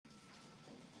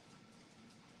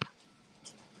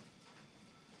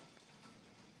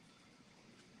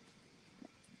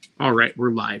All right, we're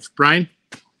live. Brian,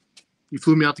 you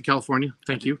flew me out to California.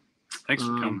 Thank you. Thanks for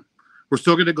coming. We're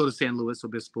still going to go to San Luis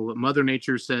Obispo, but Mother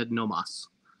Nature said no mas.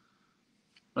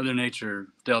 Mother Nature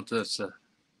dealt the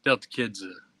kids a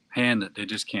hand that they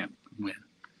just can't win.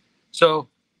 So,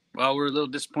 while we're a little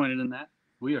disappointed in that,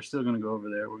 we are still going to go over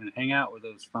there. We're going to hang out with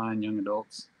those fine young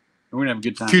adults. And we're going to have a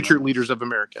good time. Future leaders of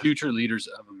America. Future leaders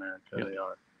of America, Yep. They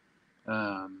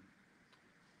are.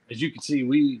 As you can see,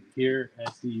 we here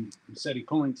at the Massetti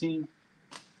pulling team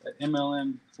at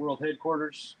MLM World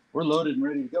Headquarters, we're loaded and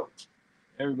ready to go.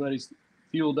 Everybody's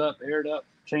fueled up, aired up,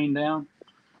 chained down.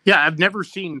 Yeah, I've never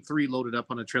seen 3 loaded up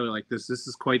on a trailer like this. This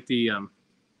is quite the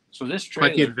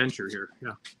quite the adventure here.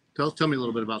 Yeah, tell me a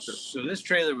little bit about this. So this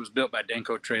trailer was built by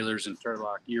Denko Trailers in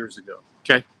Turlock years ago.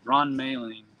 Okay. Ron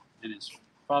Mailing and his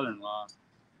father-in-law,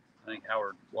 I think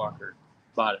Howard Walker,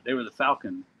 bought it. They were the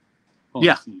Falcon.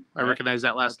 Yeah, team, right? I recognize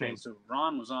that last name. So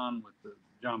Ron was on with the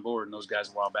John Board and those guys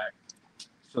a while back.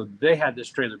 So they had this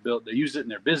trailer built. They used it in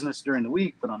their business during the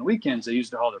week, but on the weekends they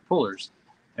used to haul their pullers.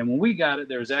 And when we got it,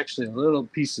 there was actually a little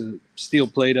piece of steel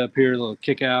plate up here, a little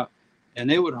kick out, and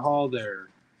they would haul their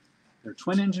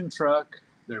twin engine truck,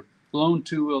 their blown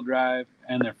 2-wheel drive,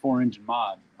 and their 4-engine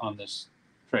mod on this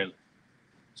trailer.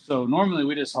 So normally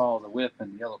we just haul the whip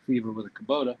and yellow fever with a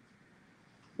Kubota.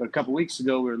 But a couple weeks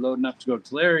ago, we were loading up to go to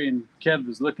Tulare, and Kev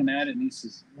was looking at it, and he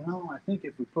says, I think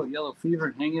if we put yellow fever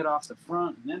and hang it off the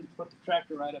front and then put the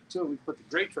tractor right up to it, we put the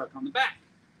gray truck on the back.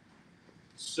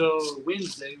 So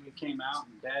Wednesday, we came out,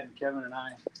 and Dad and Kevin and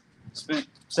I spent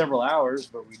several hours,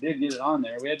 but we did get it on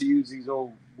there. We had to use these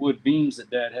old wood beams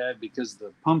that Dad had because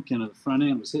the pumpkin of the front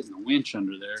end was hitting the winch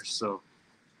under there, so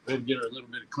we had to get our little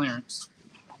bit of clearance.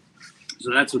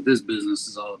 So that's what this business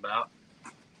is all about.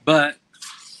 But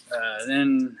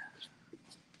then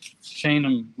chain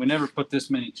them. We never put this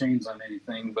many chains on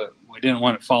anything, but we didn't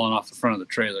want it falling off the front of the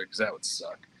trailer because that would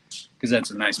suck. Because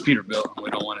that's a nice Peterbilt, and we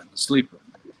don't want it in the sleeper.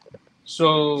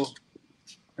 So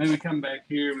then we come back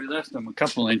here. We left them a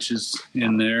couple inches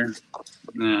in there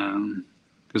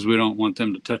because we don't want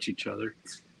them to touch each other.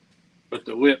 But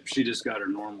the whip, she just got her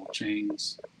normal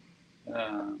chains.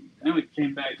 Then we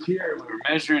came back here. We were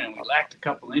measuring, and we lacked a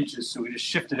couple inches, so we just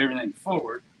shifted everything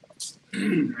forward.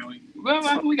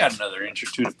 We got another inch or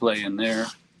 2 to play in there.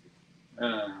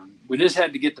 We just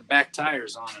had to get the back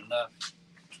tires on enough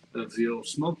of the old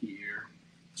Smoky here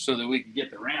so that we could get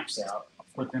the ramps out,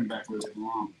 put them back where they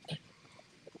belong.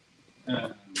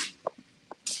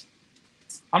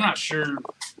 I'm not sure,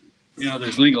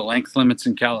 there's legal length limits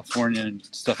in California and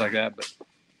stuff like that, but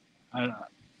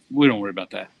we don't worry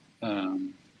about that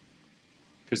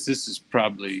because this is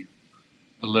probably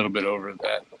a little bit over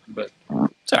that, but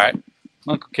it's all right.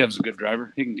 Uncle Kev's a good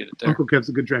driver. He can get it there. Uncle Kev's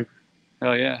a good driver.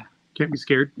 Hell yeah. Can't be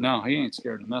scared. No, he ain't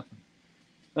scared of nothing.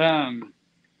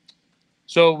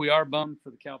 So we are bummed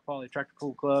for the Cal Poly Tractor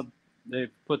Pool Club.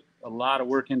 They've put a lot of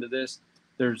work into this.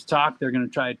 There's talk they're going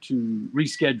to try to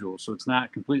reschedule, so it's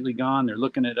not completely gone. They're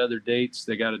looking at other dates.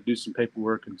 They got to do some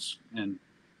paperwork and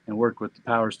work with the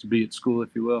powers to be at school, if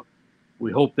you will.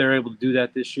 We hope they're able to do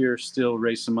that this year, still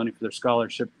raise some money for their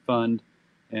scholarship fund,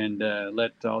 and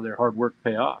let all their hard work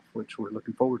pay off, which we're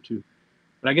looking forward to.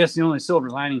 But I guess the only silver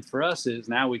lining for us is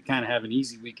now we kind of have an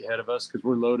easy week ahead of us because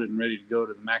we're loaded and ready to go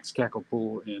to the Max Cackle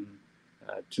Pool in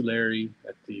Tulare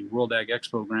at the World Ag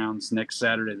Expo grounds next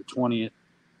Saturday, the 20th.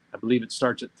 I believe it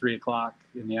starts at 3 o'clock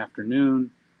in the afternoon,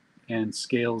 and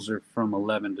scales are from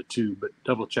 11 to 2, but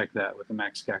double check that with the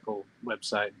Max Cackle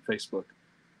website and Facebook.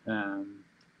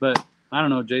 But I don't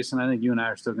know, Jason, I think you and I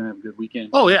are still going to have a good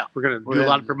weekend. Oh, yeah. We're going to do a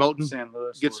lot of promoting, San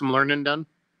Louis, get some learning done.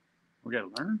 We got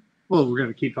to learn? Well, we're going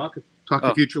to keep talking. Talk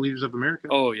to future leaders of America.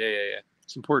 Oh, yeah.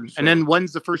 It's important. So, and then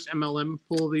when's the first MLM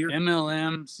pool of the year?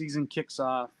 MLM season kicks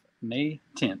off May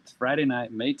 10th, Friday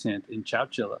night, May 10th in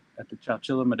Chowchilla at the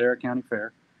Chowchilla Madera County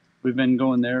Fair. We've been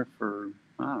going there for,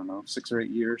 6 or 8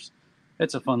 years.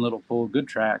 It's a fun little pool, good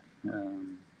track.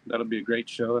 That'll be a great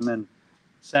show. And then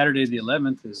Saturday the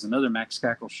 11th is another Max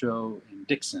Cackle show in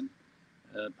Dixon,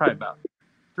 probably about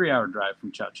a 3-hour drive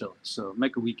from Chowchilla. So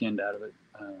make a weekend out of it.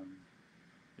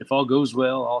 If all goes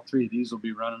well, all 3 of these will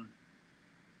be running.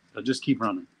 So just keep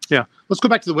running. Yeah. Let's go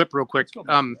back to the whip real quick.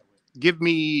 I want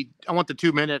the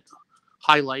 2-minute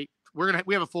highlight.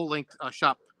 We have a full length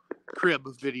shop crib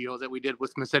video that we did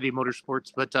with Massetti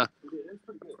Motorsports, but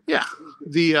yeah,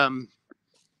 the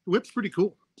whip's pretty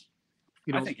cool.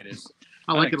 I think it is.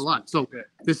 I like it a lot. So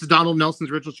this is Donald Nelson's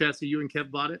original chassis. You and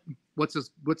Kev bought it. What's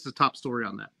the top story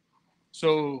on that?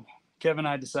 So Kev and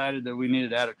I decided that we needed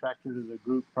to add a tractor to the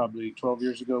group probably 12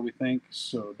 years ago, we think.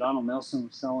 So Donald Nelson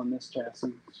was selling this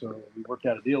chassis. So we worked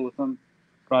out a deal with him,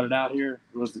 brought it out here.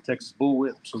 It was the Texas Bull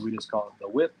Whip. So we just call it the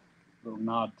Whip. little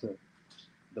nod to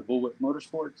the Bullwhip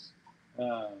Motorsports.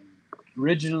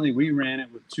 Originally, we ran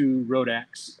it with 2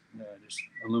 Rodax, just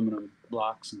aluminum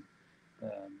blocks and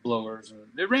blowers.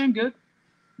 They ran good,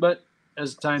 but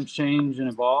as times change and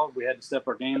evolve, we had to step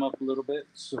our game up a little bit.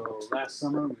 So last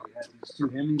summer, we had these 2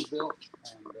 Hemis built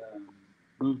and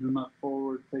moved them up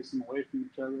forward, facing them away from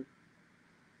each other.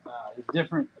 There's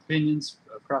different opinions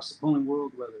across the pulling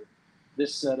world, whether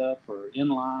this setup or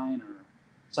inline or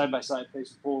side-by-side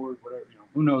facing forward, whatever,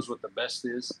 who knows what the best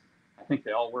is. I think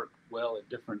they all work well at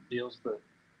different deals, but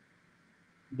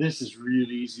this is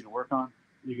really easy to work on.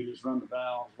 You can just run the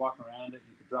valves, walk around it.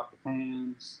 You can drop the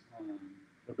pans.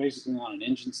 They're basically on an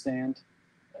engine stand.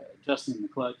 Adjusting the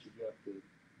clutch, you have to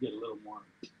get a little more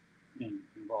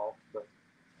involved, but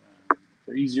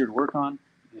they're easier to work on,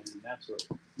 and that's what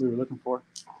we were looking for.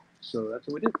 So that's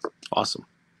what we did. Awesome.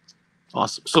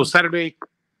 So Saturday,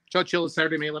 Chowchilla,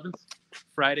 Saturday, May 11th?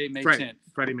 Friday, May 10th.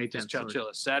 Friday, May 10th. Is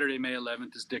Chowchilla. Saturday, May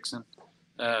 11th is Dixon.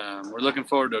 We're looking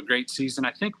forward to a great season.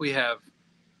 I think we have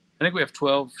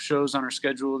 12 shows on our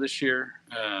schedule this year.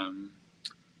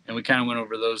 And we kind of went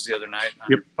over those the other night on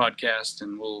your podcast,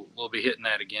 and we'll be hitting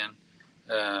that again.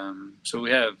 So we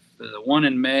have the one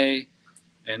in May,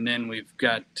 and then we've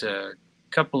got a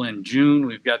couple in June.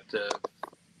 We've got the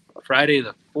Friday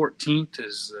the 14th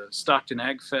is Stockton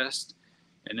Ag Fest,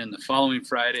 and then the following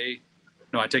Friday,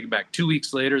 no, I take it back, 2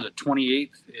 weeks later, the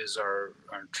 28th is our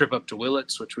trip up to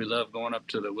Willits, which we love going up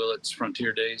to the Willits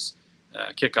Frontier Days,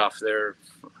 kick off their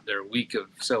week of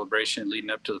celebration leading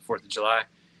up to the 4th of July.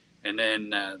 And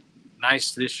then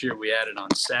nice this year, we added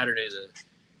on Saturday the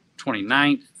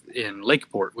 29th in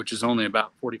Lakeport, which is only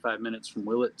about 45 minutes from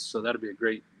Willits. So that'll be a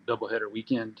great doubleheader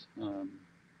weekend.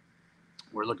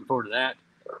 We're looking forward to that.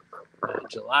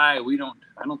 July,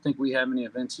 I don't think we have any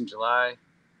events in July.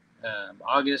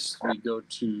 August, we go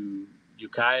to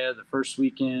Ukiah the first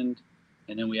weekend,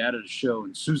 and then we added a show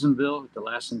in Susanville at the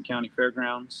Lassen County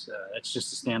Fairgrounds. That's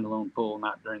just a standalone pull,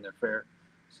 not during their fair.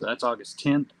 So that's August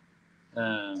 10th.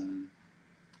 And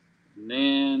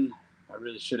then I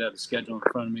really should have the schedule in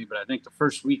front of me, but I think the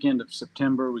first weekend of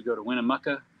September, we go to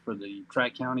Winnemucca for the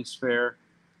Tri-Counties Fair.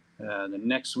 The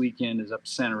next weekend is up to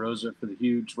Santa Rosa for the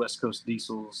huge West Coast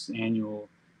Diesels annual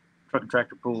truck and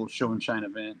tractor pull show and shine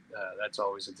event. That's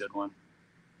always a good one.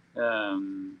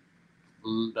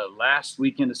 The last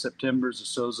weekend of September is the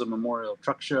Souza Memorial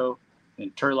Truck Show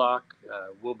in Turlock.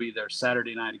 We'll be there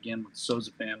Saturday night again with the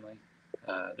Souza family.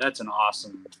 That's an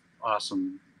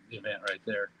awesome event right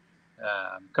there.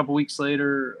 A couple weeks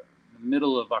later, the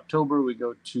middle of October, we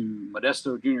go to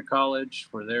Modesto Junior College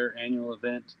for their annual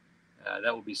event.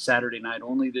 That will be Saturday night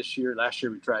only this year. Last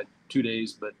year we tried 2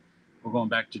 days, but we're going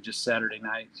back to just Saturday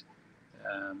night.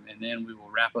 And then we will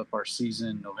wrap up our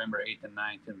season November 8th and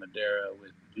 9th in Madera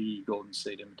with the Golden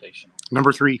State Invitational.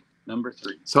 Number three.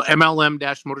 So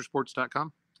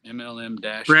MLM-motorsports.com.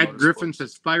 MLM- Brad Griffin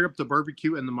says, fire up the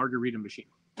barbecue and the margarita machine.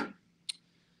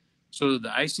 So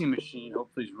the icing machine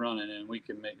hopefully is running, and we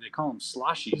can they call them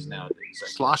sloshies nowadays.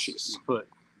 Sloshies. You put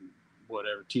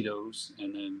whatever, Tito's,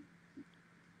 and then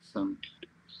some,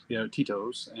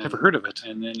 Tito's. And, Never heard of it.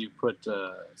 And then you put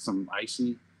some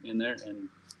icy in there, and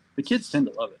the kids tend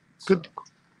to love it. Good.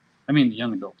 I mean, the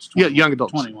young adults. Young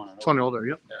adults. 21 and older. 20 older,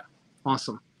 yep. Yeah.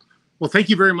 Awesome. Well, thank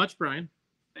you very much, Brian.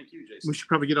 Thank you, Jason. We should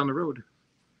probably get on the road.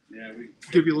 Yeah, we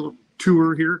give you a little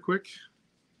tour here quick.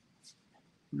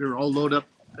 They're all loaded up.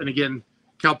 And again,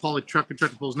 Cal Poly truck and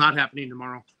tractor pull is not happening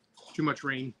tomorrow. Too much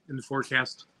rain in the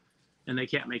forecast, and they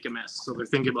can't make a mess. So they're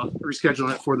thinking about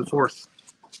rescheduling it for the 4th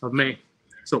of May.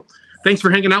 So thanks for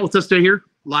hanging out with us today here,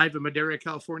 live in Madera,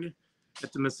 California,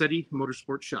 at the Massetti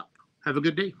Motorsports Shop. Have a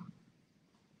good day.